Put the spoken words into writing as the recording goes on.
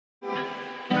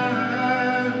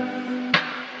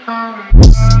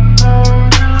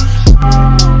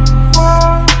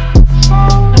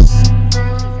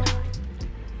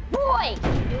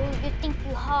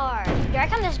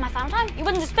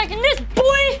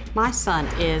My son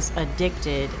is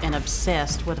addicted and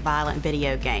obsessed with violent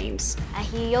video games. I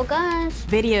hear your guns.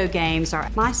 Video games are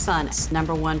my son's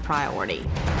 #1 priority.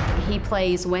 He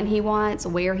plays when he wants,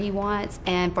 where he wants,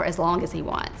 and for as long as he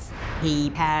wants. He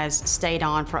has stayed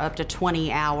on for up to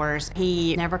 20 hours.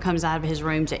 He never comes out of his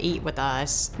room to eat with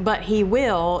us, but he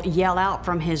will yell out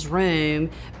from his room,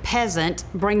 "Peasant,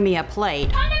 bring me a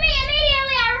plate." Come to me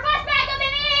immediately! I request backup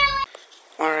immediately!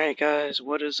 Alright guys,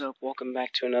 what is up? Welcome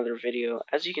back to another video.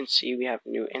 As you can see, we have a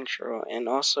new intro, and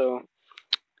also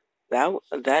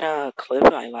that clip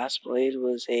I last played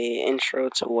was a intro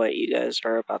to what you guys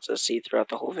are about to see throughout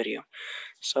the whole video.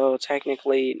 So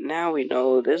technically, now we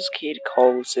know this kid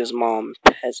calls his mom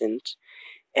peasant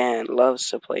and loves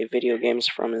to play video games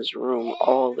from his room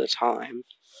all the time.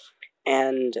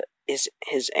 And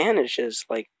his aunt is just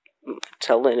like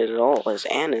telling it all. His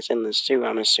aunt is in this too,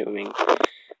 I'm assuming.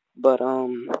 But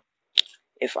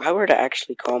if I were to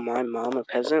actually call my mom a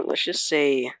peasant, let's just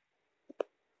say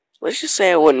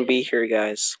I wouldn't be here,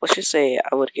 guys. Let's just say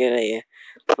I would get a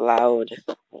loud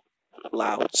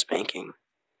spanking.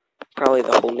 Probably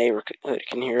the whole neighborhood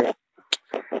can hear it.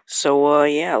 So,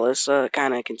 yeah, let's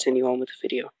kind of continue on with the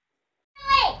video.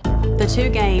 The two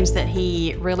games that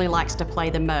he really likes to play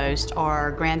the most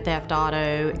are Grand Theft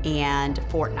Auto and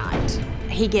Fortnite.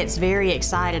 He gets very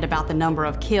excited about the number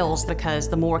of kills because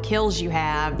the more kills you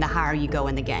have, the higher you go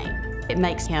in the game. It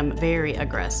makes him very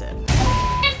aggressive.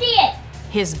 Empty it!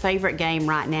 His favorite game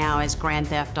right now is Grand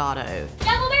Theft Auto.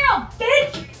 Double barrel,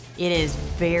 bitch! It is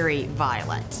very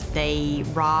violent. They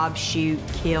rob, shoot,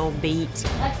 kill, beat.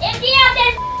 Let's empty out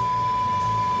this.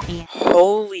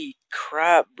 Holy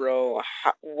crap, bro.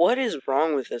 What is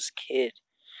wrong with this kid?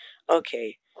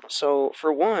 Okay, so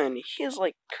for one, he is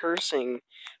like cursing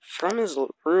from his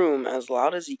room as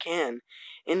loud as he can,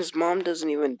 and his mom doesn't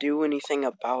even do anything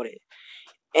about it.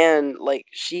 And like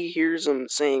she hears him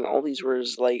saying all these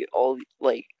words, like all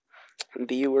like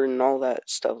B word and all that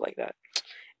stuff like that,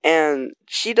 and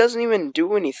she doesn't even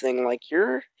do anything. Like,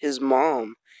 you're his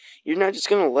mom. You're not just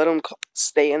gonna let him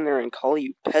stay in there and call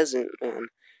you peasant, man.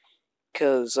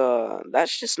 Cause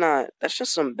that's just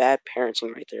some bad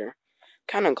parenting right there.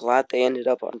 Kind of glad they ended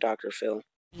up on Dr. Phil.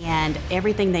 And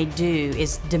everything they do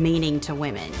is demeaning to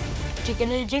women.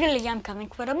 Jiggly jiggly, I'm coming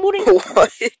for the booty.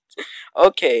 What?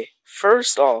 Okay,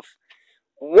 first off,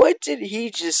 what did he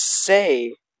just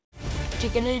say?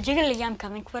 Jiggly jiggly, I'm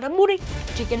coming for the booty.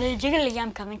 Jiggly jiggly,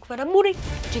 I'm coming for the booty.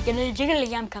 Jiggly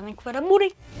jiggly, I'm coming for the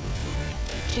booty.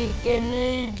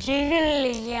 Jiggly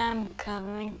jiggly, I'm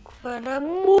coming for the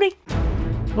booty.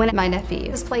 When my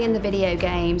nephew is playing the video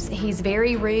games, he's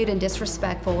very rude and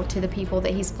disrespectful to the people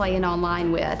that he's playing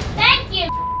online with. Thank you!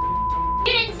 You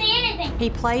didn't see anything! He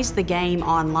plays the game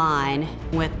online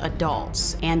with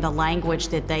adults, and the language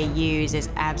that they use is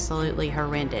absolutely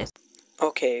horrendous.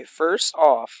 Okay, first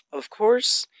off, of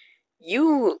course,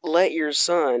 you let your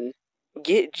son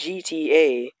get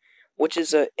GTA, which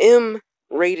is a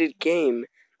M-rated game.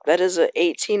 That is a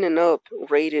 18 and up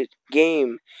rated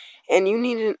game, and you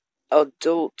need an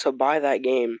adult to buy that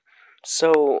game.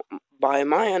 So, by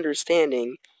my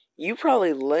understanding, you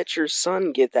probably let your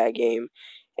son get that game,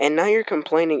 and now you're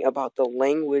complaining about the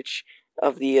language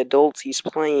of the adults he's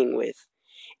playing with.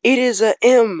 It is a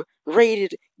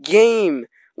M-rated game.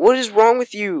 What is wrong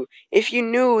with you? If you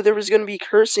knew there was going to be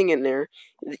cursing in there,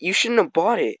 you shouldn't have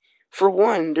bought it. For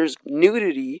one, there's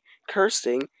nudity,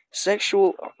 cursing,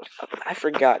 sexual... I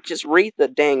forgot. Just read the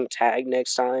dang tag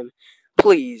next time.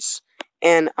 Please.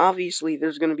 And obviously,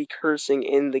 there's going to be cursing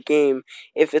in the game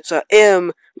if it's a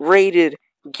M-rated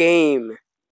game.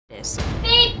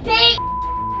 Beep beep!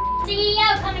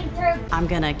 CEO coming through! I'm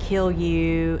gonna kill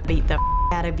you, beat the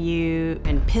out of you,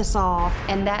 and piss off.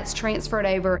 And that's transferred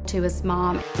over to his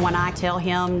mom. When I tell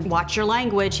him, watch your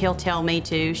language, he'll tell me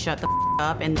to shut the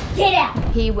up and Get out!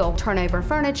 He will turn over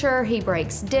furniture, he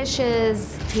breaks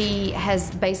dishes, he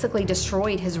has basically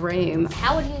destroyed his room.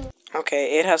 How would you...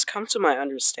 Okay, it has come to my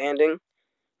understanding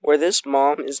where this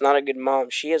mom is not a good mom.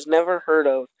 She has never heard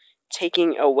of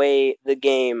taking away the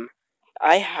game.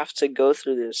 I have to go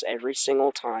through this every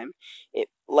single time.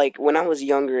 Like, when I was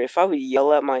younger, if I would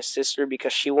yell at my sister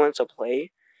because she wanted to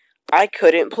play, I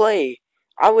couldn't play.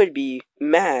 I would be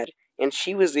mad, and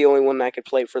she was the only one that could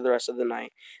play for the rest of the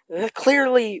night.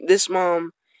 Clearly, this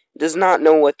mom does not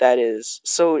know what that is,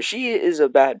 so she is a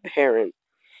bad parent.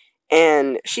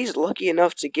 And she's lucky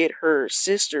enough to get her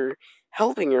sister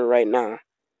helping her right now.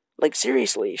 Like,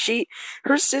 seriously,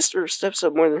 her sister steps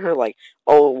up more than her, like,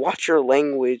 oh, watch your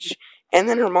language. And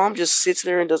then her mom just sits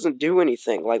there and doesn't do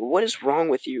anything. Like, what is wrong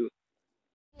with you?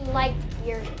 Like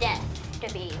your death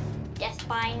to be death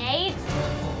by AIDS?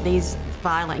 These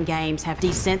violent games have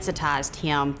desensitized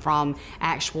him from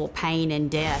actual pain and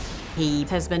death. He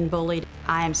has been bullied.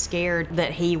 I am scared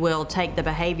that he will take the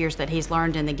behaviors that he's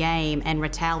learned in the game and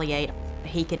retaliate.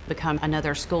 He could become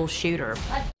another school shooter.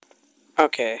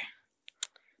 Okay.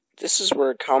 This is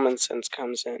where common sense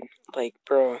comes in. Like,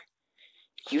 bro,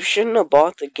 you shouldn't have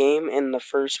bought the game in the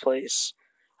first place.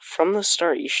 From the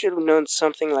start, you should have known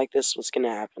something like this was gonna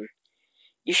happen.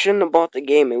 You shouldn't have bought the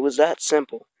game. It was that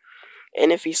simple.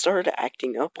 And if he started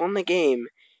acting up on the game,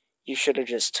 you should have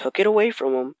just took it away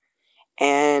from him,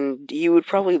 and he would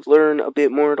probably learn a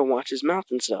bit more to watch his mouth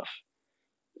and stuff.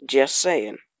 Just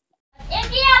saying.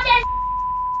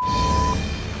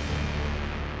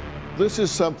 This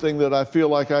is something that I feel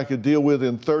like I could deal with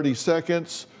in 30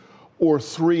 seconds or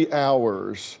 3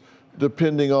 hours,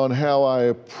 depending on how I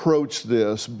approach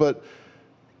this. But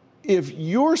if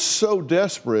you're so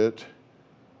desperate,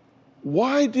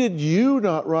 why did you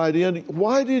not write in?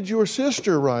 Why did your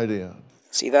sister write in?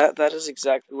 See, that is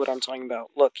exactly what I'm talking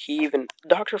about. Look,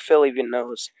 Dr. Phil even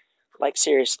knows. Like,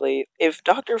 seriously, if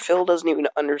Dr. Phil doesn't even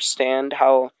understand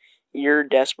how you're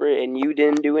desperate and you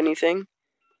didn't do anything,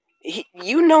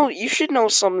 you should know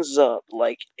something's up.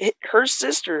 Like, her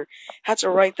sister had to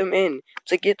write them in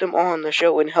to get them on the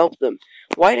show and help them.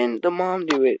 Why didn't the mom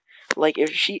do it? Like,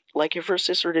 if her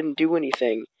sister didn't do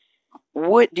anything,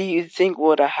 what do you think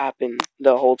would have happened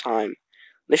the whole time?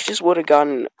 This just would have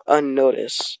gone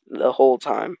unnoticed the whole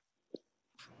time.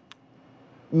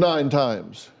 9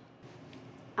 times.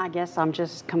 I guess I'm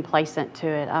just complacent to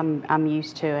it. I'm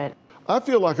used to it. I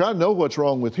feel like I know what's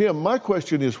wrong with him. My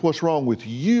question is, what's wrong with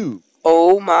you?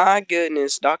 Oh my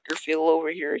goodness, Dr. Phil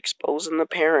over here exposing the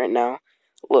parent now.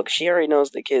 Look, she already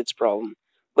knows the kid's problem.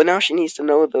 But now she needs to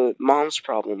know the mom's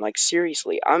problem. Like,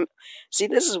 seriously, see,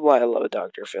 this is why I love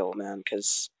Dr. Phil, man,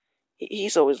 because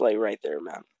he's always, like, right there,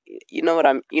 man. You know what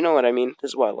I mean?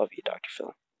 This is why I love you, Dr.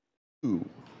 Phil. Ooh.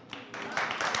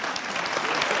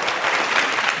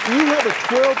 You have a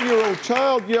 12-year-old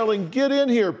child yelling, "Get in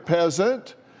here,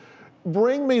 peasant.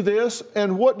 Bring me this,"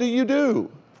 and what do?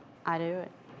 I do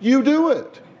it. You do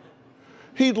it.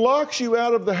 He locks you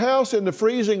out of the house in the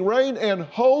freezing rain and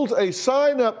holds a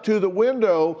sign up to the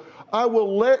window, "I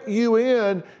will let you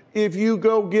in if you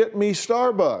go get me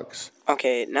Starbucks."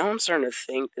 Okay, now I'm starting to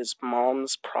think this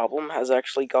mom's problem has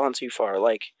actually gone too far.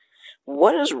 Like,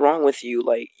 what is wrong with you?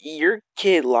 Like, your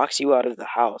kid locks you out of the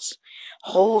house,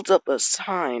 holds up a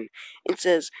sign, and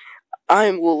says,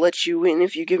 "I will let you in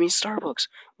if you give me Starbucks."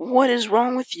 What is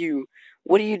wrong with you?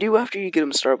 What do you do after you get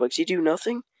him Starbucks? You do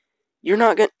nothing? You're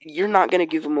not gonna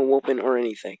give him a whooping or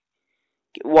anything.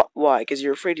 Why? Because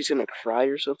you're afraid he's gonna cry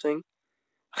or something?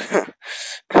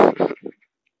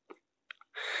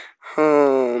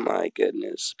 Oh my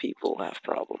goodness, people have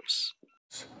problems.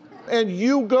 And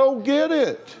you go get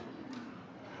it.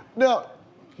 Now,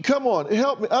 come on,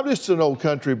 help me. I'm just an old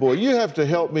country boy. You have to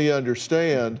help me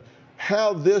understand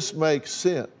how this makes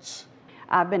sense.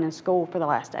 I've been in school for the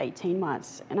last 18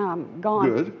 months, and I'm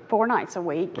gone 4 nights a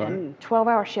week and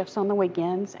 12-hour shifts on the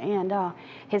weekends. And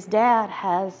his dad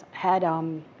has had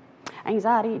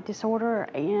anxiety disorder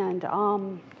and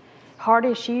heart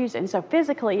issues, and so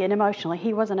physically and emotionally,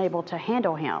 he wasn't able to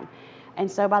handle him. And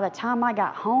so by the time I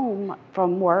got home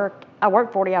from work, I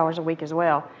work 40 hours a week as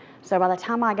well. So by the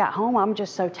time I got home, I'm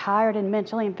just so tired and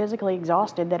mentally and physically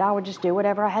exhausted that I would just do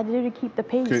whatever I had to do to keep the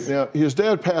peace. Okay, now, his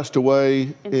dad passed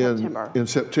away in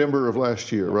September of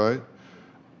last year, right?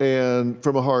 And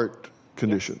from a heart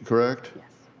condition, correct? Yes.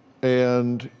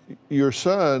 And your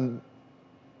son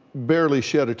barely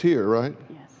shed a tear, right?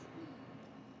 Yes.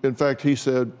 In fact, he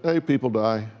said, "Hey, people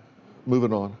die.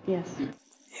 Moving on." Yes.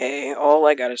 Hey, all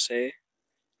I gotta say,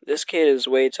 this kid is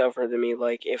way tougher than me.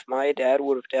 Like, if my dad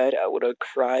would have died, I would have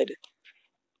cried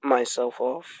myself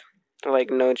off.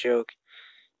 Like, no joke.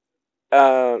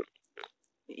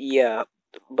 Yeah,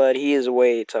 but he is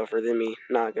way tougher than me,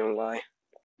 not gonna lie.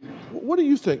 What do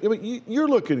you think? I mean, you're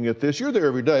looking at this. You're there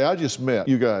every day. I just met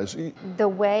you guys. The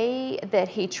way that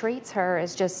he treats her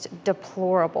is just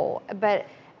deplorable. But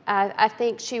I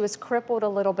think she was crippled a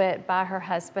little bit by her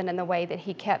husband and the way that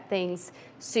he kept things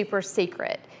super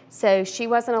secret. So she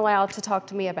wasn't allowed to talk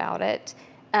to me about it.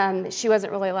 She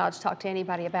wasn't really allowed to talk to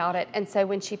anybody about it. And so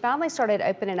when she finally started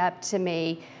opening up to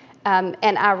me, and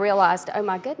I realized, oh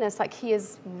my goodness, like he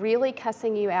is really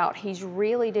cussing you out. He's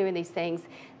really doing these things.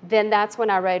 Then that's when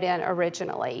I wrote in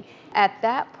originally. At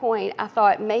that point, I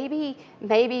thought maybe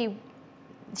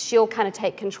she'll kind of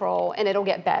take control and it'll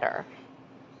get better.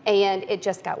 And it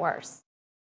just got worse.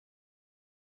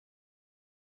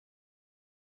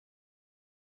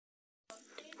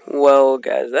 Well,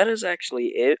 guys, that is actually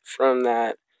it from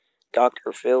that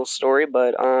Dr. Phil story,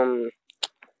 but,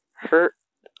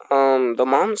 the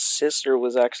mom's sister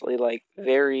was actually, like,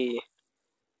 very,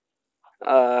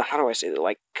 how do I say that,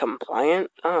 like,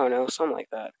 compliant? I don't know, something like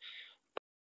that.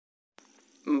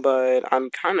 But I'm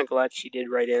kind of glad she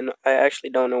did write in. I actually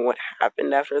don't know what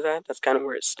happened after that. That's kind of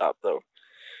where it stopped, though.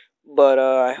 But,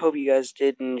 I hope you guys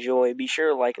did enjoy. Be sure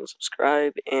to like and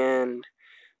subscribe, and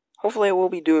hopefully I will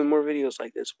be doing more videos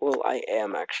like this. Well, I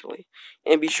am, actually.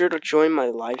 And be sure to join my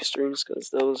live streams, because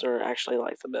those are actually,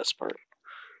 like, the best part,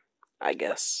 I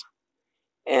guess.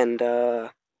 And,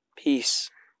 peace.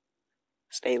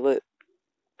 Stay lit.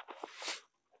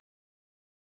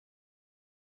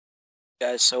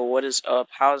 Guys, so what is up?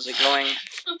 How's it going?